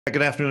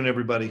Good afternoon,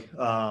 everybody.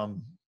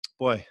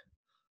 Boy,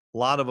 a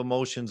lot of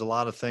emotions, a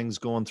lot of things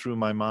going through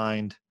my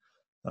mind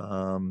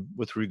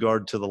with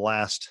regard to the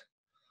last,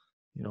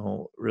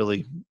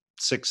 really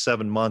 6,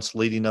 7 months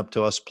leading up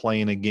to us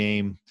playing a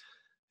game.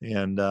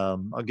 And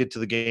I'll get to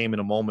the game in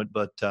a moment,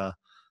 but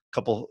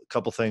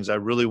couple things. I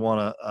really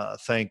want to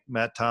thank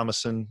Matt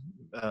Thomason,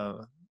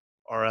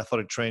 our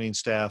athletic training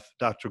staff,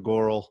 Dr.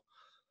 Gorel,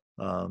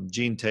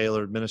 Gene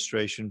Taylor,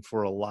 administration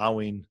for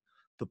allowing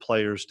the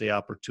players the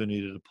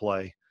opportunity to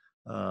play.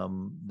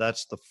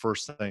 That's the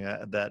first thing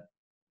that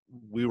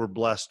we were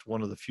blessed.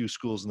 One of the few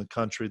schools in the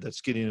country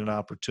that's getting an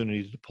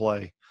opportunity to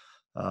play.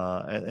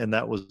 And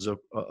that was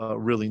a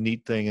really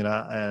neat thing.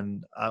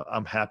 And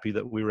I'm happy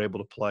that we were able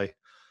to play.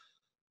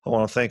 I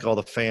want to thank all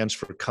the fans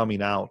for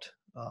coming out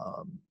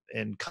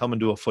and coming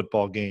to a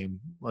football game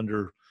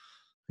under,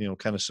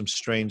 kind of some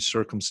strange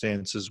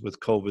circumstances with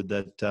COVID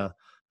that,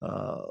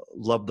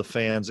 loved the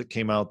fans that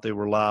came out. They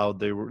were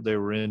loud. They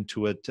were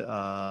into it.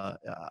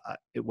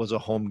 It was a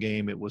home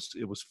game. It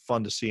was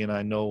fun to see. And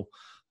I know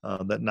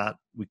that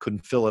we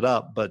couldn't fill it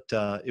up, but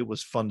it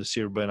was fun to see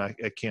everybody. And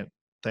I can't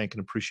thank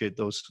and appreciate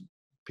those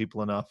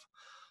people enough.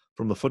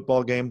 From the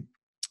football game,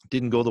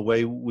 didn't go the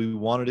way we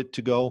wanted it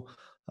to go.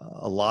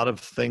 A lot of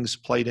things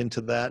played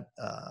into that.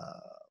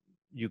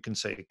 You can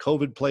say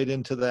COVID played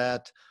into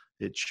that.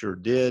 It sure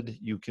did.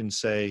 You can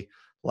say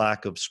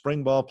lack of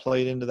spring ball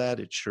played into that.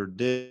 It sure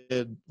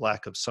did.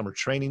 Lack of summer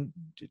training.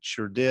 It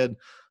sure did.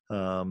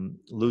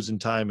 Losing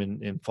time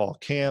in fall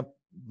camp,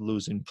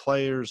 losing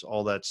players,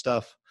 all that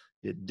stuff.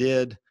 It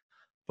did.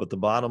 But the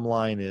bottom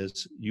line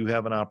is you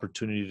have an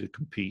opportunity to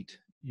compete.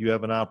 You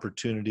have an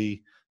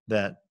opportunity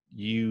that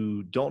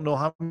you don't know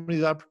how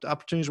many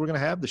opportunities we're going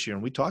to have this year.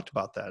 And we talked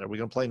about that. Are we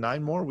going to play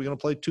 9 more? Are we going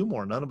to play 2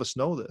 more? None of us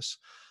know this.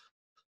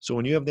 So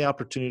when you have the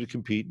opportunity to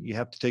compete, you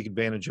have to take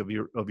advantage of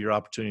your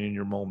opportunity in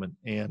your moment.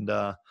 And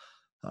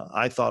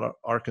I thought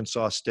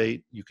Arkansas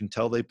State, you can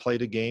tell they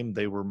played a game.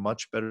 They were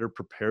much better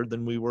prepared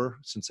than we were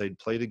since they'd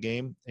played a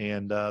game,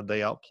 and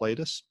they outplayed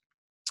us.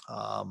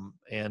 Our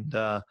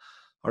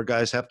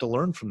guys have to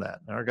learn from that.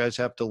 Our guys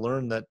have to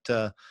learn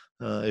that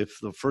if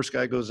the first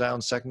guy goes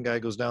down, second guy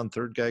goes down,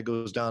 third guy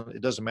goes down,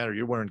 it doesn't matter.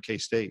 You're wearing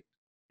K-State,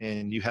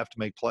 and you have to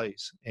make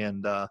plays.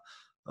 And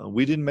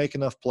we didn't make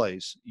enough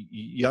plays.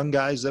 Young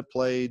guys that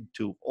played,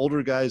 to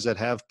older guys that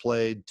have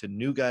played, to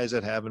new guys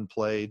that haven't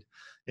played.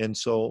 And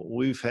so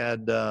we've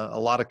had a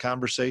lot of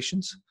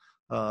conversations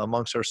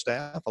amongst our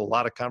staff, a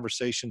lot of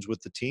conversations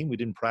with the team. We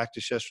didn't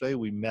practice yesterday.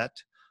 We met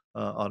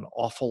an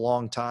awful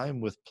long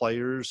time with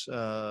players,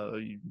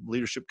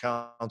 leadership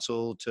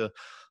council, to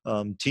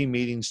team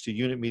meetings, to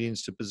unit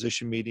meetings, to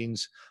position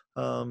meetings,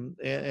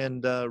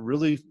 and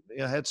really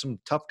had some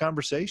tough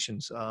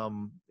conversations.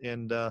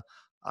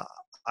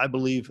 I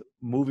believe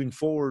moving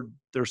forward,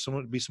 there's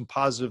going to be some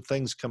positive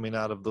things coming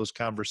out of those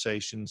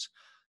conversations,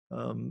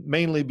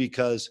 mainly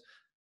because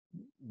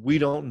we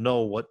don't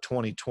know what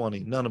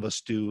 2020, none of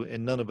us do,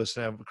 and none of us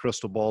have a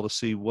crystal ball to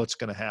see what's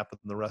going to happen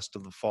the rest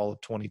of the fall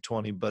of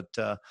 2020. But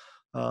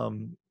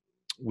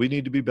we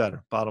need to be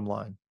better, bottom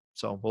line.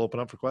 So we'll open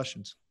up for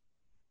questions.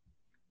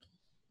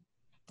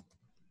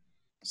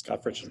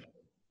 Scott Fritchen.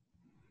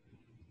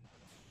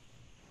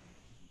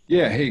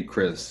 Yeah, hey,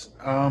 Chris.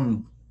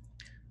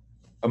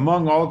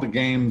 Among all the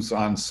games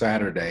on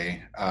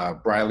Saturday,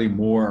 Briley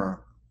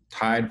Moore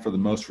tied for the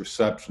most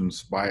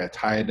receptions by a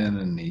tight end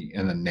in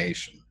the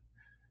nation.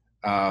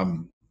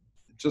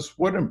 Just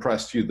what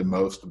impressed you the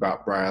most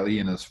about Briley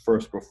in his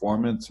first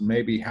performance?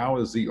 Maybe how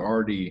has he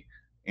already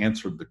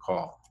answered the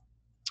call?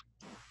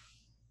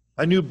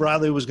 I knew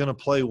Briley was going to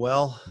play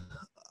well.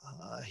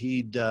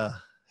 He'd had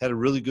a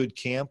really good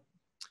camp,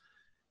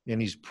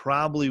 and he's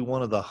probably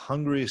one of the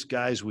hungriest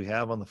guys we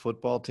have on the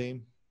football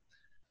team.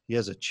 He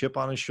has a chip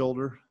on his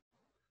shoulder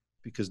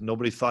because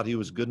nobody thought he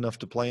was good enough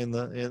to play in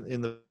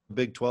the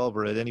Big 12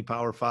 or at any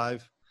Power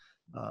 5.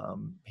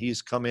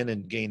 He's come in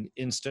and gained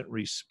instant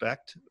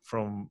respect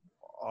from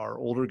our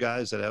older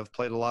guys that have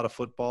played a lot of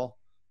football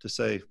to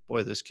say,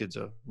 boy, this kid's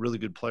a really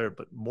good player.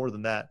 But more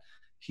than that,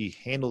 he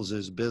handles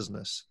his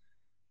business.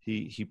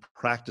 He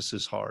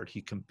practices hard.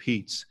 He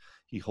competes.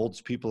 He holds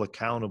people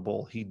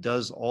accountable. He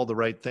does all the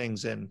right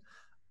things. And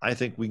I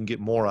think we can get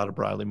more out of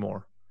Briley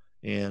Moore.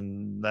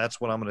 And that's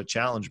what I'm going to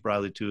challenge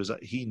Briley to, is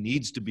that he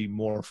needs to be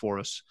more for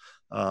us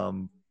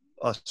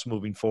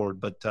moving forward.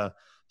 But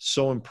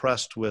so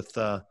impressed with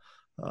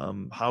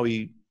how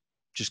he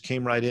just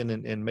came right in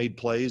and made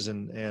plays.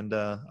 And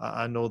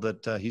I know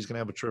that he's going to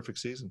have a terrific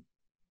season.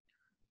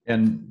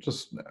 And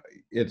just,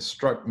 it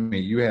struck me,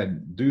 you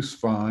had Deuce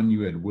Vaughn,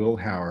 you had Will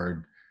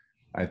Howard.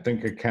 I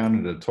think I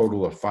counted a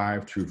total of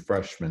 5 true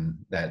freshmen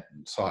that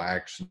saw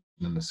action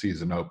in the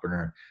season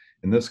opener.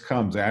 And this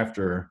comes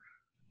after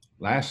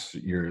last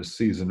year's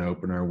season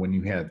opener when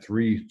you had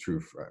 3 true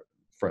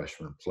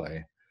freshmen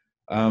play.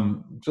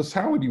 Just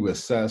how would you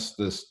assess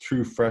this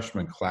true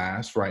freshman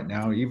class right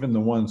now, even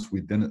the ones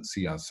we didn't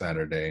see on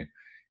Saturday?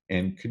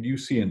 And could you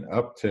see an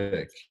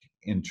uptick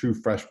in true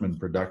freshman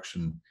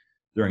production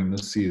during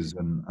this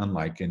season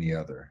unlike any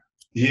other?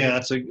 Yeah,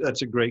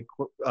 that's a great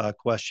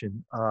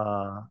question.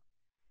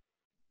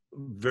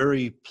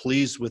 Very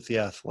pleased with the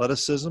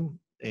athleticism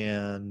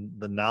and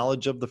the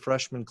knowledge of the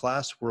freshman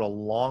class. We're a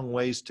long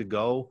ways to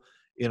go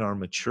in our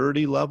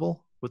maturity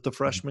level with the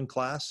freshman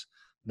class.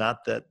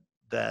 Not that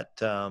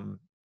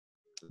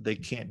they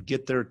can't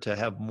get there to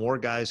have more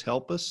guys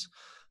help us.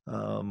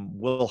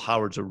 Will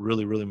Howard's a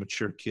really, really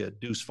mature kid.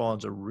 Deuce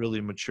Vaughn's a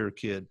really mature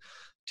kid.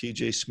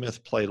 TJ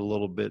Smith played a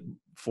little bit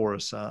for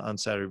us on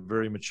Saturday,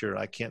 very mature.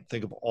 I can't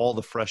think of all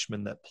the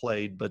freshmen that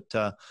played, but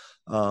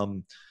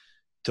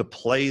to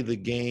play the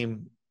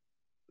game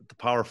at the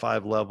Power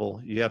 5 level,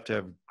 you have to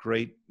have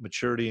great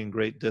maturity and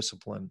great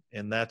discipline,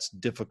 and that's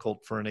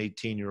difficult for an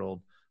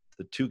 18-year-old.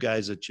 The two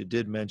guys that you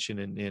did mention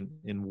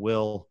in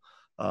Will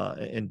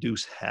and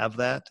Deuce have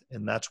that,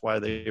 and that's why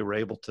they were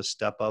able to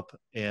step up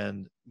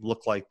and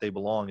look like they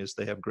belong, is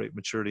they have great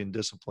maturity and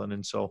discipline.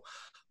 And so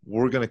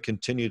we're going to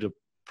continue to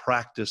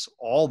practice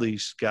all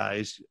these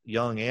guys,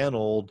 young and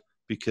old,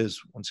 because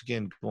once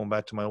again, going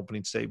back to my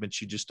opening statement,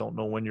 you just don't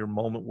know when your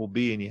moment will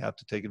be, and you have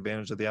to take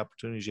advantage of the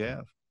opportunities you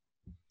have.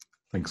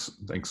 Thanks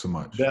so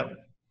much. Yeah.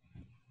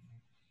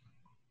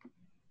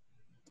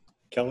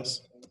 Kellis?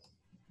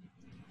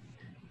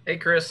 Hey,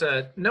 Chris,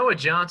 Noah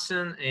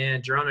Johnson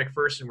and Jerome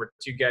McPherson were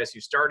two guys who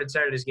started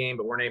Saturday's game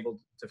but weren't able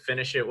to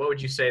finish it. What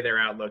would you say their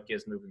outlook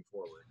is moving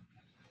forward?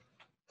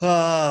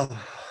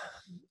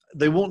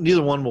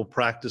 Neither one will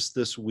practice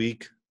this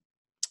week.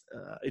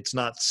 It's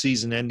not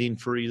season ending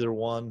for either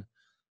one,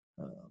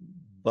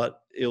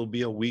 but it'll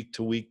be a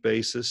week-to-week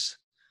basis.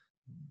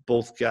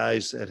 Both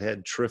guys that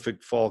had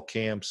terrific fall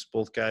camps,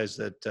 both guys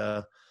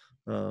that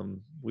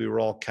we were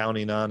all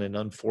counting on, and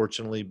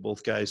unfortunately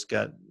both guys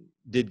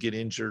did get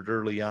injured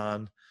early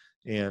on,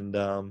 and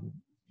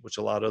which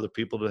allowed other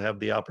people to have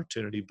the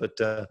opportunity.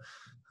 But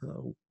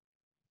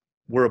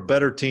we're a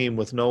better team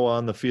with Noah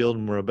on the field,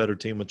 and we're a better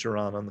team with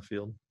Jerron on the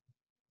field.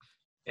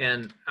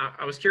 And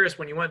I was curious,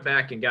 when you went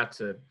back and got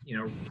to,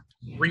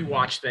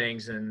 rewatch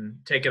things and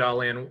take it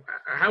all in,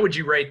 how would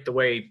you rate the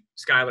way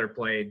Skylar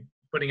played,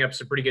 putting up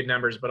some pretty good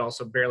numbers, but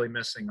also barely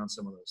missing on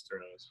some of those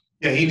throws?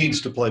 Yeah, he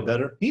needs to play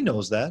better. He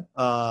knows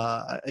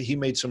that. He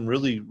made some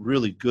really,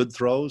 really good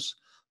throws,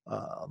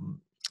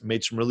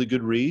 made some really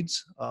good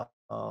reads.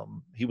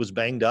 He was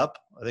banged up.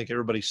 I think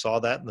everybody saw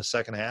that in the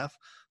second half.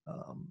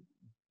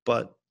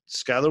 But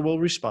Skylar will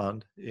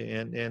respond,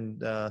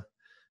 and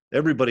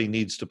everybody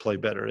needs to play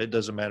better. It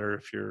doesn't matter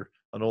if you're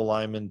an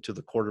O-lineman to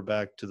the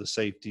quarterback to the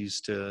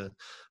safeties to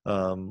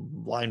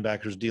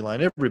linebackers,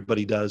 D-line.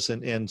 Everybody does.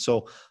 And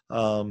so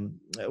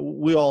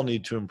we all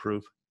need to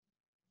improve.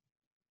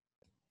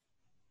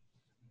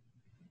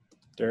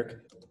 Derek?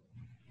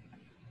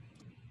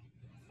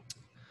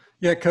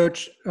 Yeah,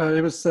 Coach,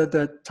 it was said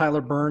that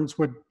Tyler Burns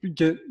would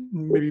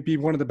maybe be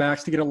one of the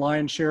backs to get a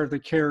lion's share of the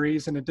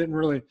carries, and it didn't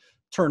really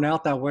turn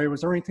out that way.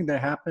 Was there anything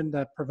that happened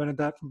that prevented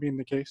that from being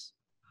the case?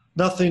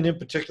 Nothing in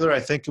particular.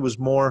 I think it was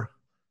more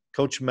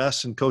Coach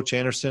Mess and Coach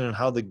Anderson and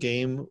how the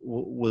game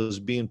was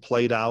being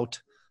played out.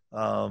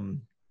 And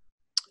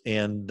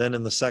then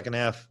in the second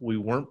half, we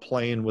weren't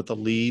playing with a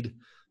lead,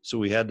 so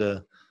we had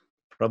to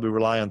probably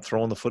rely on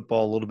throwing the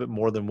football a little bit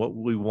more than what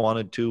we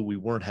wanted to. We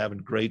weren't having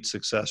great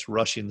success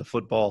rushing the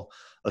football,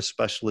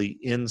 especially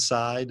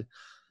inside.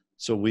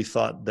 So we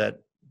thought that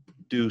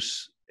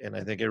Deuce, and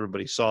I think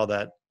everybody saw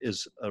that,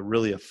 is a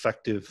really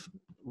effective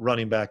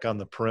running back on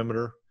the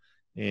perimeter.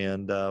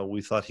 And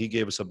we thought he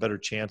gave us a better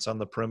chance on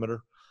the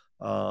perimeter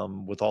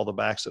with all the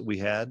backs that we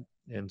had.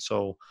 And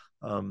so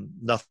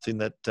nothing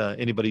that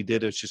anybody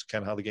did. It's just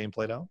kind of how the game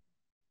played out.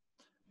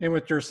 And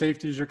with your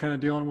safeties, you're kind of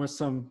dealing with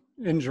some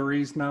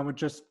injuries, not with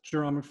just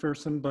Jerome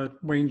McPherson, but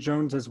Wayne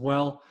Jones as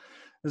well.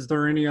 Is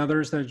there any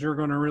others that you're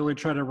going to really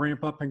try to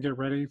ramp up and get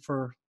ready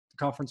for the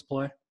conference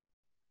play?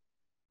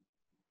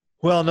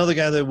 Well, another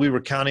guy that we were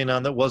counting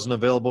on that wasn't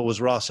available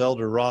was Ross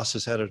Elder. Ross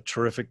has had a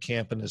terrific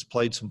camp and has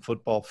played some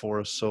football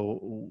for us, so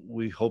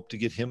we hope to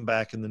get him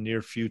back in the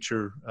near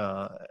future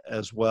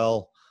as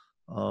well.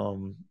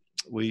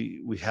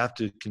 We have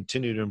to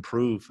continue to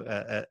improve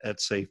at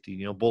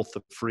safety, both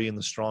the free and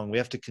the strong. We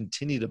have to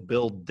continue to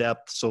build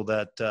depth so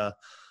that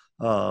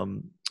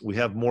we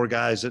have more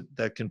guys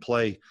that can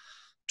play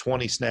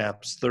 20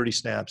 snaps, 30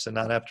 snaps, and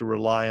not have to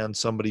rely on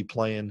somebody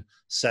playing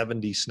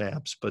 70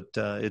 snaps. But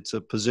it's a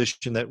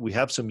position that we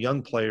have some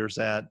young players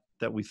that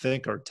we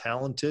think are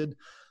talented,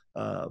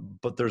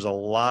 but there's a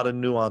lot of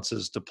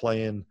nuances to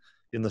playing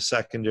in the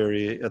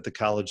secondary at the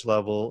college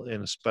level,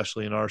 and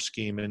especially in our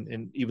scheme.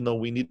 And even though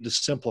we need to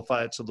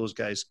simplify it so those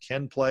guys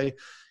can play,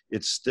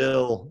 it's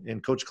still,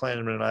 and Coach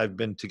Klieman and I have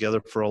been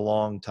together for a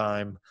long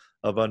time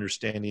of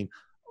understanding,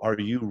 are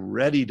you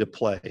ready to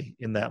play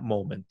in that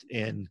moment?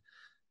 And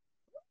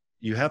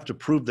you have to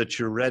prove that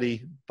you're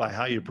ready by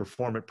how you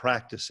perform at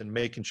practice and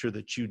making sure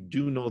that you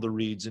do know the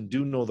reads and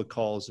do know the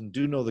calls and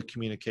do know the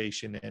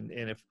communication. And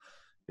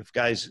if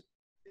guys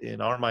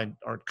in our mind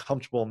aren't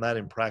comfortable in that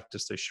in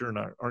practice, they sure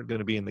aren't going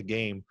to be in the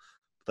game.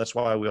 That's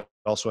why we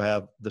also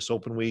have this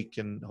open week,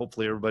 and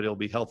hopefully everybody will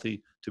be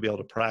healthy to be able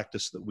to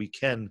practice so that we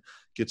can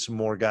get some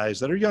more guys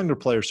that are younger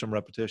players some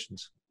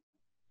repetitions.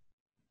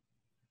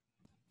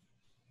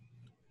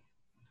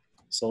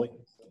 Sully?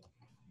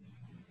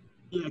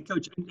 Yeah,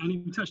 Coach, I know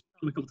you touched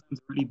on it a couple times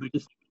already, but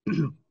just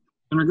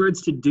in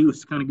regards to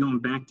Deuce, kind of going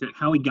back to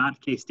how he got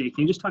to K-State,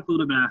 can you just talk a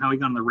little bit about how he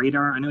got on the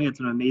radar? I know he had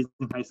some amazing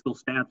high school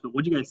stats, but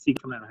what did you guys see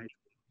coming out of high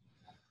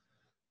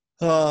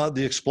school?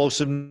 The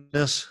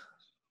explosiveness,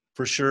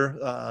 for sure.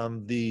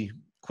 The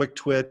quick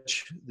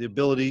twitch, the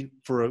ability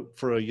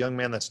for a young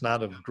man that's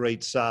not of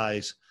great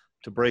size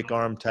to break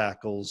arm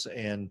tackles.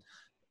 And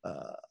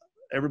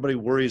everybody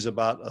worries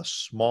about a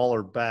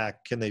smaller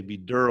back. Can they be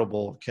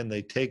durable? Can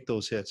they take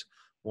those hits?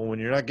 Well, when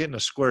you're not getting a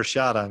square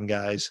shot on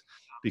guys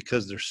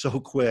because they're so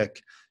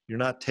quick, you're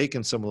not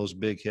taking some of those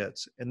big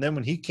hits. And then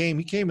when he came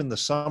in the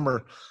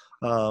summer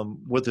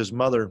with his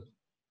mother,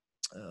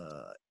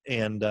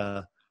 and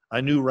I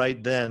knew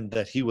right then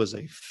that he was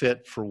a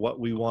fit for what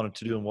we wanted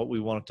to do and what we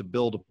wanted to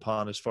build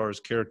upon as far as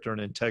character and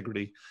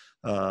integrity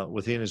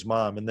with he and his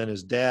mom. And then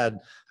his dad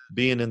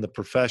being in the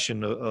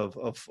profession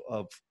of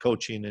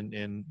coaching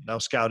and now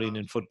scouting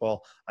in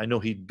football, I know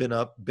he'd been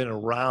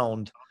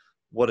around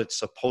what it's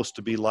supposed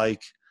to be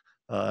like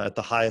at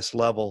the highest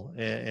level,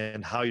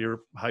 and how you're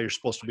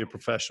supposed to be a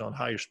professional, and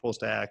how you're supposed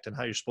to act, and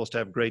how you're supposed to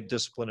have great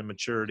discipline and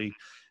maturity.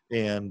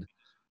 And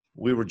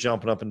we were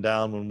jumping up and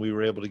down when we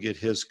were able to get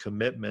his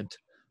commitment,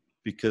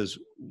 because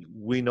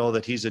we know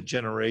that he's a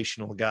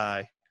generational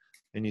guy.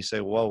 And you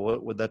say,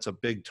 well, that's a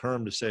big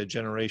term to say, a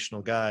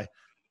generational guy.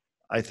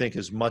 I think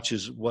as much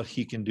as what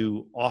he can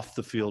do off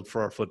the field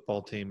for our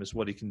football team is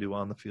what he can do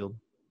on the field.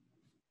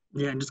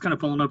 Yeah, and just kind of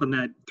following up on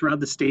that, throughout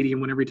the stadium,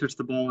 whenever he touched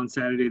the ball on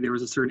Saturday, there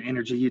was a certain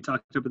energy. You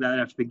talked about that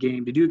after the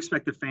game. Did you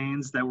expect the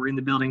fans that were in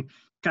the building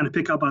kind of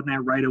pick up on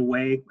that right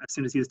away as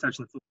soon as he was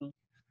touching the football?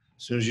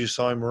 As soon as you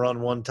saw him run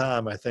one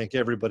time, I think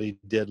everybody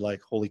did,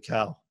 like, holy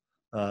cow,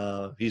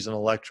 he's an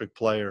electric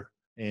player.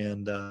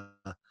 And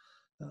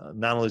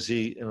not only is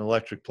he an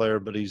electric player,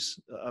 but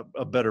he's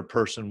a better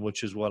person,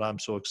 which is what I'm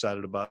so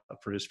excited about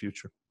for his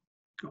future.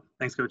 Cool.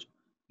 Thanks, Coach.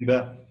 You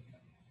bet.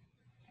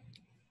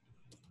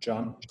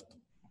 John?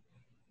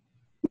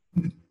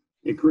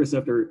 Hey, Chris,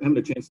 after having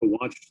a chance to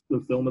watch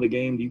the film of the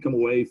game, do you come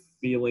away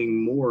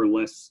feeling more or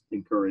less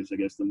encouraged, I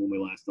guess, than when we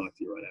last talked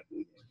to you right after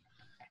the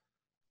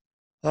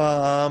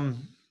game?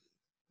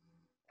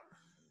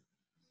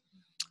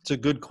 It's a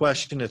good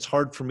question. It's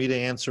hard for me to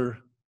answer.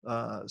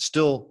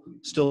 Still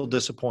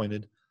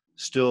disappointed,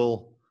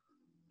 still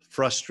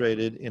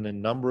frustrated in a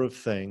number of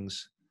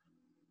things,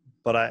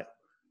 but I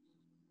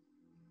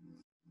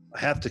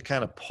have to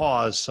kind of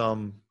pause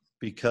some,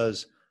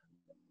 because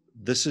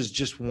this is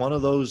just one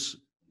of those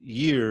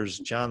years,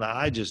 John, that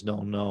I just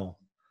don't know.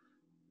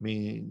 I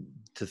mean,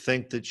 to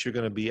think that you're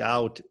going to be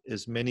out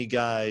as many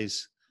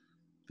guys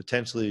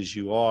potentially as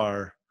you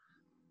are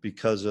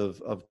because of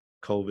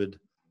COVID,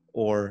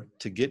 or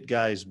to get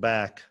guys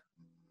back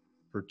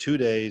for 2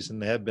 days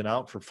and they have been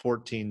out for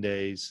 14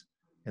 days,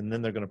 and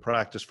then they're going to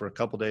practice for a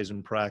couple days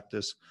in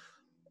practice.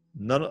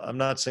 I'm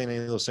not saying any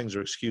of those things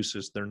are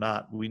excuses. They're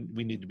not. We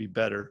need to be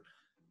better.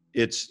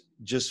 It's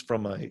just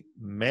from a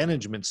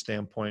management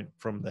standpoint,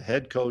 from the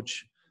head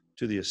coach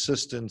to the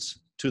assistants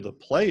to the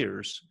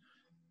players,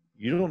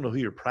 you don't know who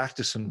you're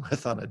practicing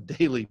with on a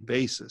daily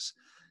basis.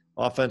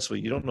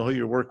 Offensively, you don't know who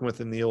you're working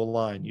with in the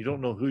O-line. You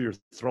don't know who you're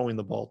throwing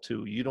the ball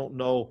to. You don't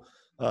know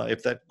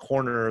if that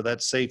corner or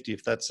that safety,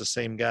 if that's the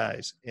same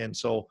guys. And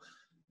so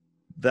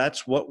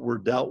that's what we're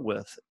dealt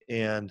with.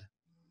 And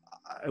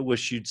I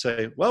wish you'd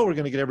say, well, we're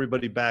going to get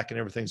everybody back and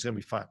everything's going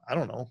to be fine. I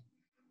don't know.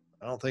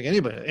 I don't think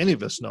any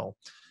of us know.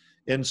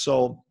 And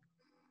so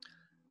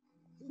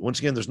once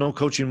again, there's no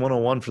coaching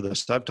 101 for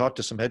this. I've talked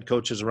to some head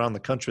coaches around the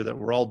country that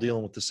we're all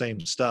dealing with the same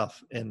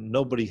stuff, and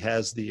nobody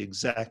has the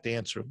exact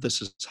answer of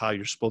this is how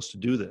you're supposed to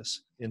do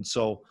this. And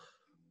so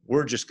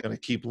we're just going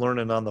to keep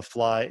learning on the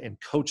fly and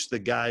coach the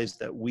guys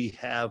that we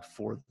have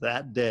for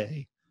that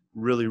day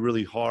really,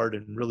 really hard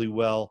and really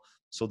well,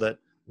 so that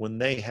when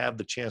they have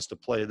the chance to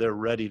play, they're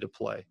ready to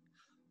play.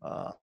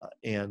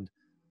 And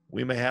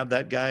we may have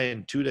that guy,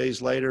 and 2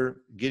 days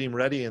later, get him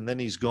ready, and then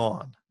he's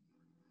gone.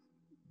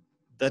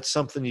 That's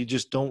something you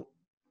just don't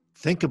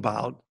think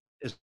about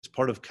as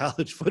part of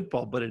college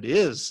football, but it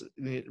is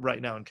right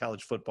now in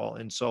college football.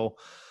 And so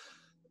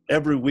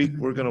every week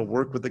we're going to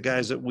work with the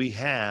guys that we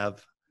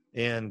have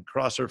and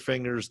cross our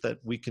fingers that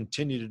we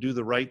continue to do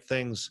the right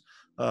things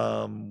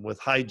with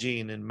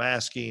hygiene and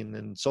masking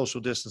and social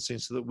distancing,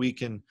 so that we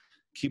can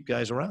keep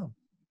guys around.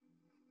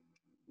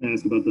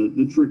 Ask about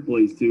the trick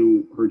plays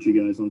too hurt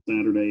you guys on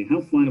Saturday.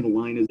 How fine of a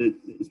line is it,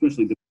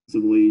 especially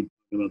defensively,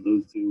 about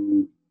those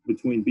two,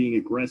 between being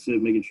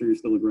aggressive, making sure you're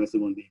still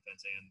aggressive on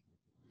defense,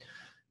 and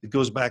it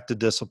goes back to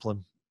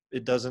discipline.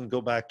 It doesn't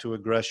go back to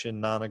aggression,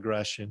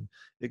 non-aggression.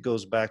 It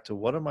goes back to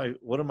what are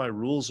my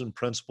rules and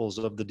principles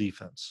of the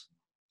defense.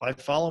 If I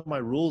follow my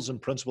rules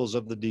and principles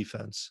of the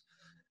defense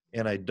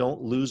and I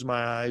don't lose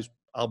my eyes,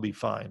 I'll be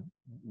fine.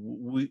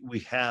 We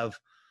have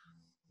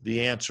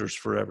the answers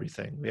for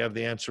everything. We have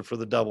the answer for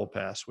the double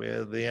pass. We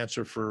have the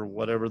answer for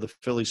whatever the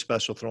Philly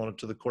special throwing it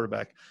to the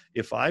quarterback.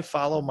 If I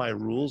follow my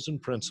rules and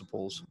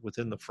principles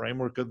within the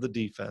framework of the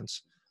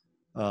defense,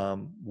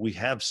 we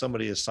have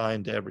somebody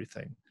assigned to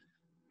everything.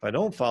 If I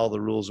don't follow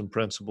the rules and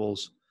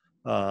principles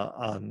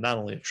on not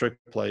only a trick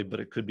play, but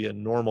it could be a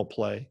normal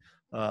play,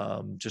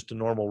 just a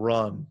normal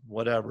run,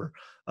 whatever,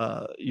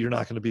 you're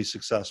not going to be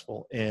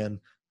successful. And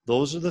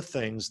those are the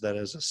things that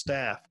as a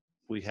staff,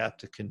 we have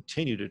to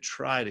continue to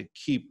try to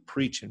keep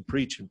preaching,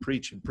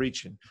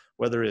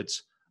 whether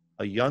it's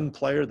a young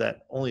player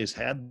that only has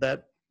had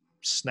that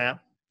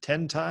snap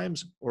 10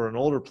 times or an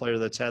older player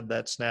that's had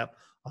that snap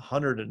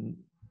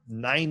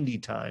 190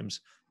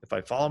 times. If I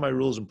follow my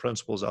rules and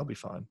principles, I'll be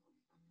fine.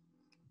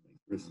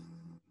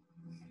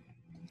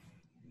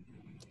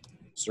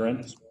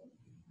 Seren?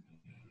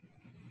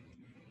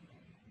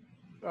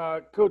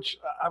 Coach,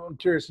 I'm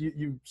curious.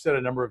 You said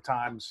a number of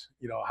times,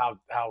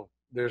 how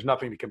there's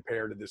nothing to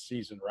compare to this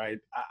season, right?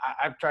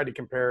 I've tried to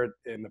compare it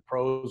in the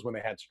pros when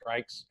they had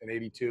strikes in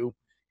 '82,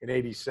 in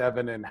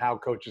 '87, and how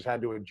coaches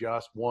had to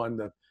adjust. One,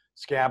 the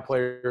scab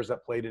players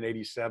that played in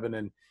 '87,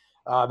 and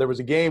there was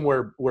a game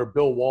where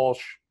Bill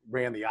Walsh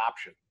ran the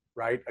option,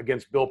 right,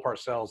 against Bill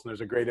Parcells. And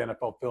there's a great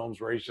NFL films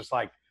where he's just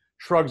like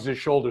shrugs his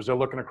shoulders. They're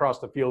looking across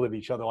the field at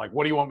each other like,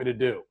 "What do you want me to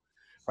do?"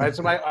 Right.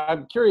 So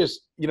I'm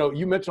curious,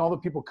 you mentioned all the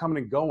people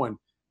coming and going.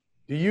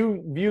 Do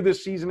you view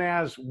this season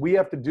as we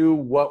have to do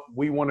what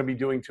we want to be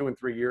doing 2 and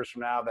 3 years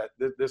from now, that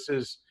this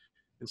is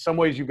in some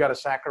ways you've got to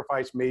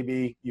sacrifice?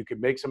 Maybe you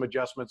could make some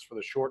adjustments for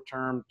the short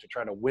term to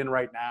try to win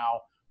right now.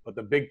 But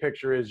the big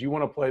picture is you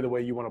want to play the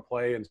way you want to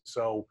play. And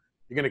so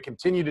you're going to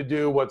continue to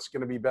do what's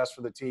going to be best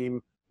for the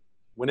team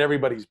when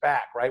everybody's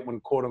back, right? When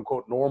quote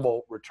unquote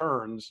normal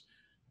returns,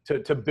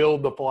 to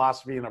build the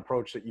philosophy and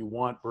approach that you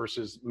want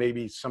versus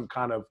maybe some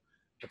kind of,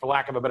 for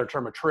lack of a better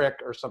term, a trick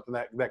or something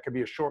that could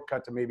be a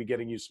shortcut to maybe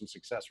getting you some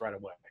success right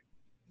away.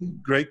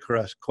 Great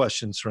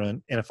question,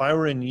 Seren. And if I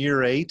were in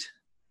year 8,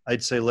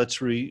 I'd say let's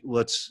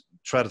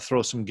try to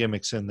throw some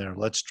gimmicks in there.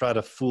 Let's try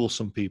to fool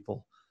some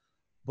people.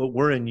 But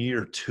we're in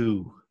year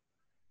 2.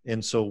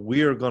 And so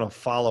we are going to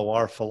follow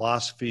our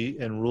philosophy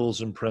and rules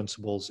and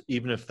principles,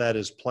 even if that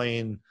is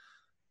playing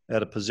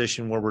at a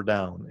position where we're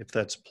down, if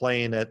that's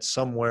playing at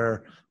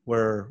somewhere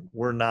where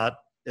we're not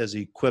as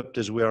equipped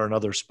as we are in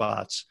other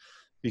spots,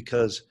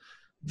 because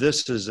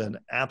this is an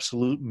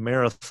absolute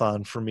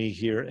marathon for me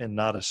here and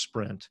not a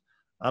sprint.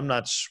 I'm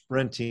not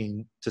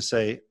sprinting to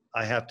say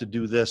I have to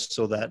do this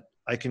so that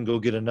I can go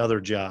get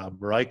another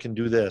job, or I can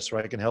do this, or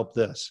I can help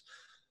this.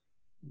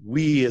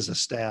 We as a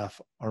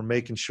staff are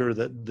making sure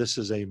that this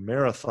is a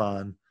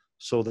marathon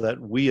so that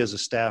we as a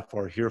staff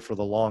are here for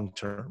the long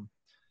term.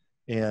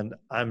 And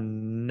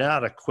I'm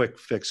not a quick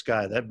fix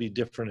guy. That'd be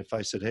different if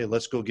I said, hey,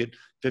 let's go get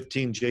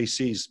 15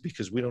 JCs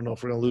because we don't know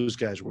if we're going to lose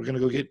guys. We're going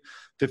to go get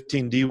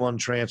 15 D1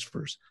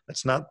 transfers.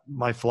 That's not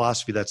my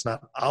philosophy. That's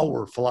not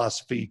our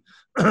philosophy.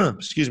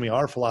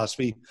 Our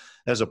philosophy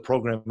as a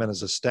program and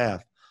as a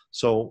staff.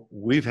 So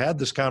we've had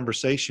this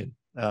conversation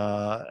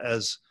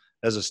as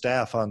a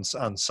staff on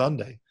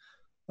Sunday.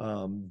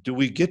 Do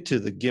we get to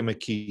the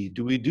gimmicky?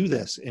 Do we do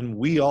this? And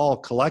we all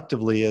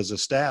collectively as a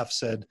staff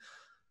said,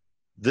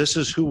 this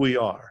is who we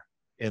are,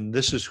 and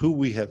this is who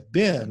we have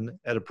been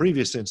at a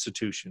previous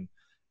institution,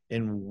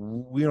 and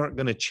we aren't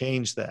going to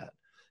change that.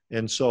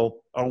 And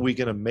so are we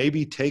going to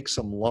maybe take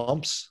some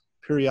lumps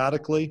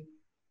periodically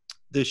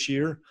this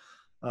year?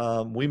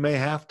 We may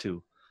have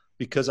to,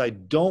 because I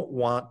don't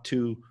want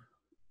to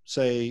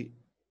say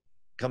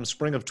come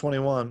spring of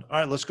 21, all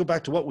right, let's go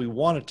back to what we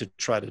wanted to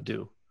try to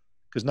do,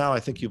 because now I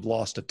think you've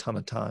lost a ton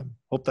of time.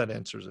 Hope that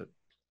answers it.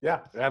 Yeah,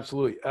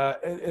 absolutely.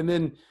 And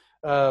then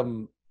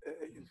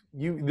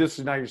this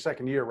is now your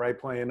second year, right,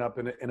 playing up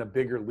in a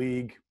bigger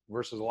league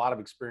versus a lot of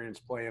experience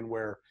playing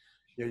where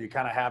you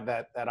kind of have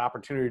that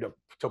opportunity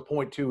to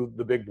point to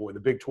the big boy, the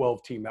Big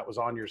 12 team that was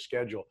on your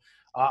schedule.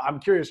 I'm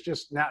curious,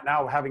 just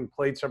now having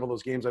played several of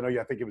those games, I know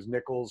I think it was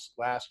Nichols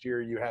last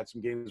year. You had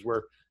some games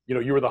where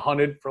you were the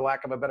hunted, for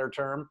lack of a better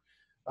term.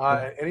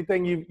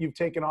 Anything you've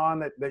taken on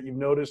that you've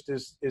noticed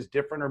is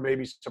different or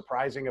maybe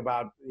surprising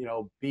about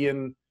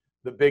being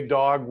the big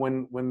dog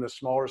when the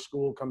smaller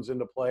school comes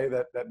into play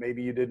that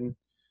maybe you didn't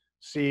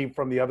see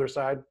from the other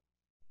side?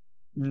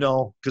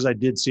 No, because I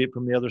did see it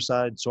from the other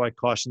side. So I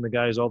caution the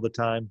guys all the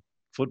time.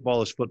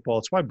 Football is football.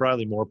 It's why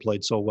Briley Moore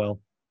played so well.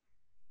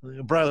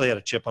 Briley had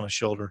a chip on his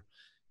shoulder.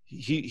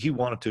 He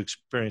wanted to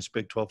experience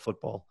Big 12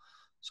 football.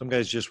 Some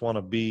guys just want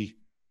to be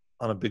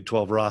on a Big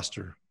 12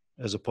 roster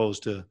as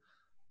opposed to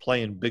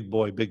playing big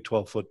boy Big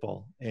 12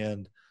 football.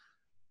 And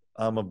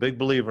I'm a big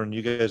believer, and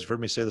you guys have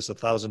heard me say this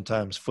 1,000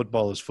 times,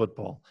 football is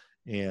football.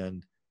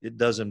 And it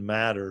doesn't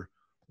matter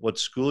what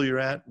school you're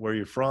at, where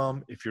you're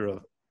from. If you're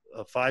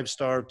a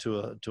 5-star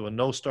to a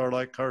no-star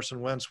like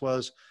Carson Wentz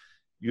was,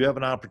 you have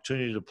an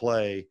opportunity to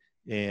play,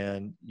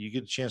 and you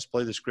get a chance to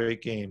play this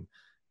great game.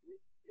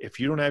 If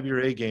you don't have your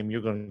A game,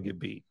 you're going to get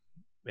beat.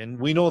 And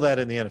we know that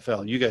in the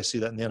NFL. You guys see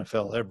that in the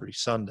NFL every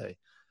Sunday.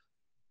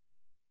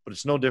 But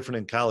it's no different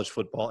in college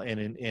football. And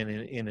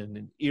in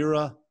an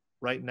era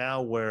right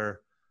now where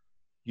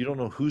you don't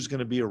know who's going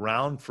to be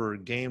around for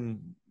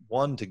game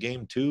 1 to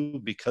game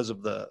 2 because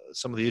of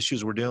some of the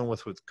issues we're dealing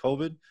with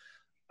COVID,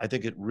 I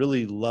think it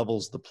really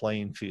levels the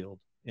playing field.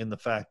 in the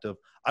fact of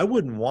I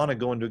wouldn't want to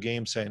go into a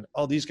game saying,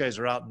 oh, these guys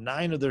are out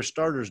 9 of their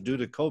starters due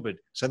to COVID.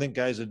 So I think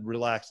guys would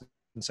relax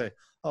and say,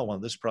 oh, well,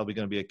 this is probably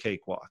going to be a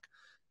cakewalk.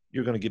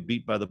 You're going to get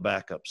beat by the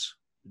backups.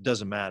 It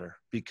doesn't matter,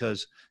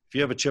 because if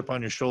you have a chip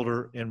on your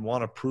shoulder and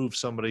want to prove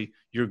somebody,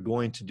 you're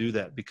going to do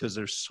that, because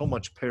there's so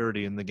much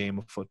parity in the game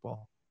of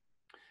football.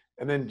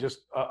 And then just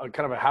a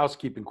kind of a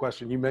housekeeping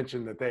question. You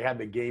mentioned that they had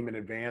the game in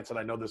advance, and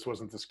I know this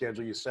wasn't the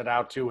schedule you set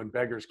out to, and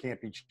beggars can't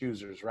be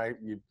choosers, right?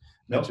 You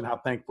mentioned how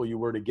thankful you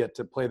were to get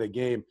to play the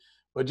game.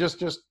 But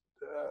just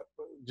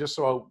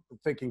so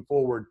thinking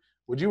forward,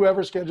 would you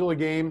ever schedule a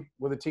game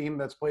with a team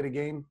that's played a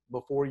game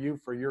before you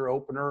for your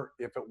opener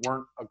if it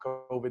weren't a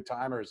COVID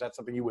time, or is that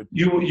something you would?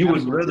 You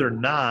would rather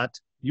not.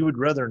 You would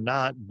rather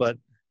not, but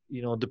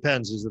it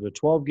depends. Is it a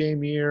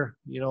 12-game year?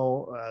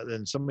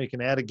 Then somebody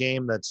can add a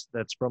game that's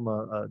from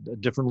a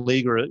different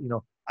league, or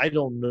I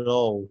don't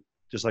know.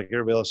 Just like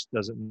everybody else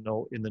doesn't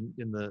know in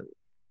the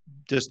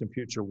distant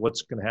future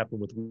what's going to happen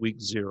with week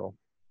 0.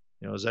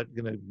 Is that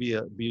going to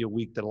be a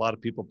week that a lot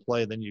of people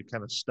play? Then you're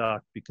kind of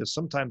stuck, because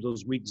sometimes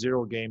those week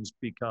 0 games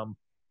become,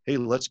 hey,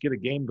 let's get a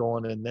game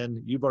going, and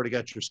then you've already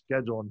got your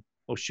schedule, and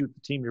oh shoot,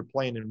 the team you're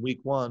playing in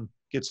week 1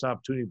 gets an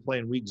opportunity to play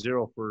in week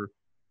 0 for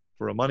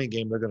a money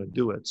game. They're going to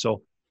do it.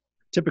 So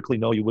typically,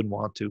 no, you wouldn't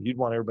want to. You'd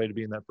want everybody to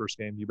be in that first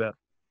game. You bet.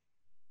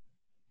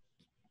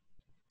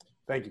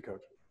 Thank you,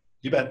 Coach.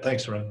 You bet.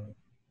 Thanks, Ryan.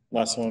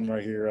 Last one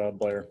right here,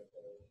 Blair.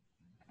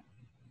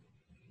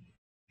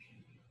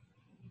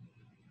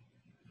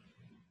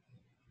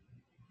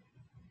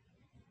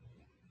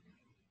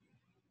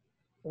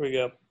 There we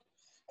go.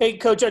 Hey,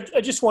 Coach, I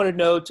just want to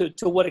know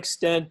to what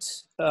extent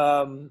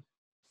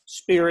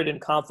spirit and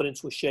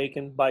confidence was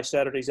shaken by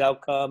Saturday's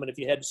outcome, and if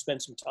you had to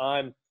spend some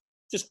time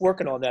just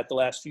working on that the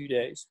last few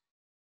days.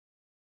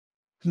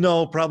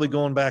 No, probably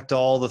going back to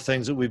all the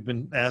things that we've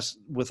been asked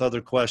with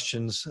other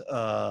questions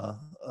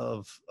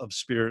of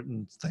spirit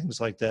and things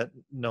like that.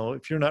 No,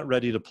 if you're not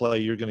ready to play,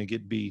 you're going to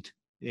get beat.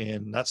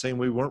 And not saying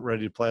we weren't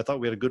ready to play. I thought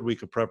we had a good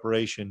week of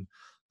preparation.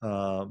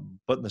 But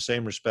in the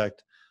same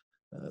respect,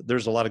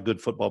 there's a lot of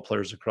good football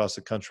players across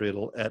the country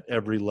at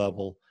every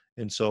level.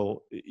 And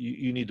so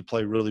you need to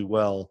play really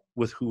well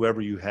with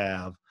whoever you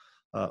have,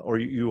 or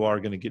you are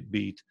going to get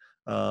beat.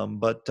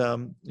 But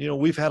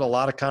we've had a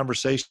lot of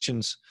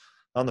conversations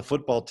on the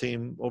football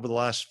team over the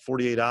last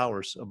 48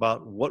 hours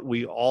about what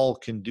we all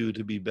can do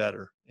to be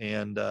better.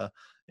 And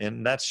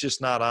that's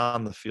just not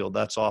on the field.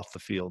 That's off the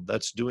field.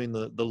 That's doing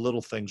the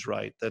little things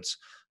right. That's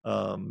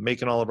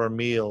making all of our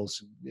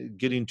meals,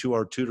 getting to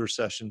our tutor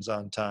sessions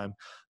on time,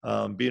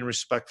 being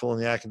respectful in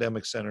the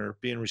academic center,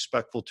 being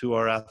respectful to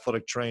our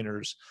athletic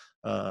trainers.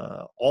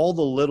 All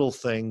the little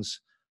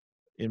things,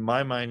 in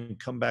my mind,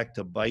 come back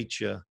to bite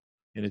you.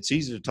 And it's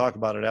easy to talk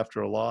about it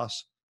after a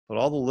loss, but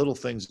all the little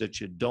things that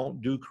you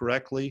don't do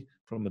correctly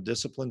from a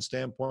discipline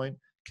standpoint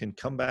can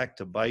come back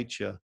to bite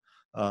you.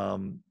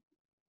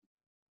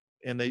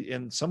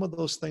 And some of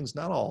those things,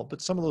 not all,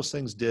 but some of those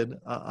things did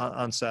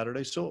on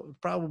Saturday. So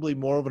probably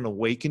more of an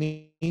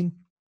awakening,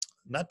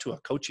 not to a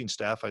coaching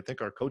staff. I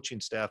think our coaching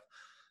staff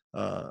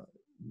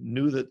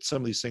knew that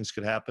some of these things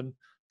could happen,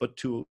 but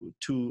to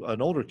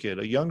an older kid,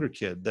 a younger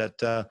kid,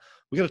 that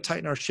we got to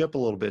tighten our ship a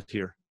little bit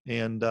here.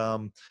 And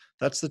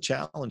that's the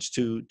challenge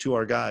to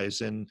our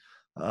guys. And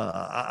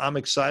I'm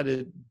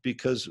excited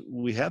because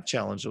we have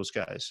challenged those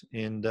guys.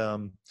 And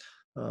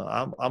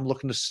I'm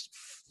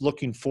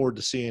looking forward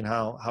to seeing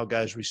how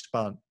guys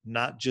respond,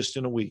 not just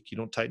in a week. You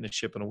don't tighten the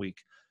ship in a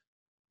week,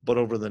 but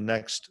over the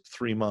next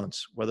 3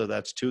 months, whether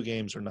that's 2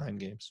 games or 9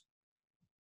 games.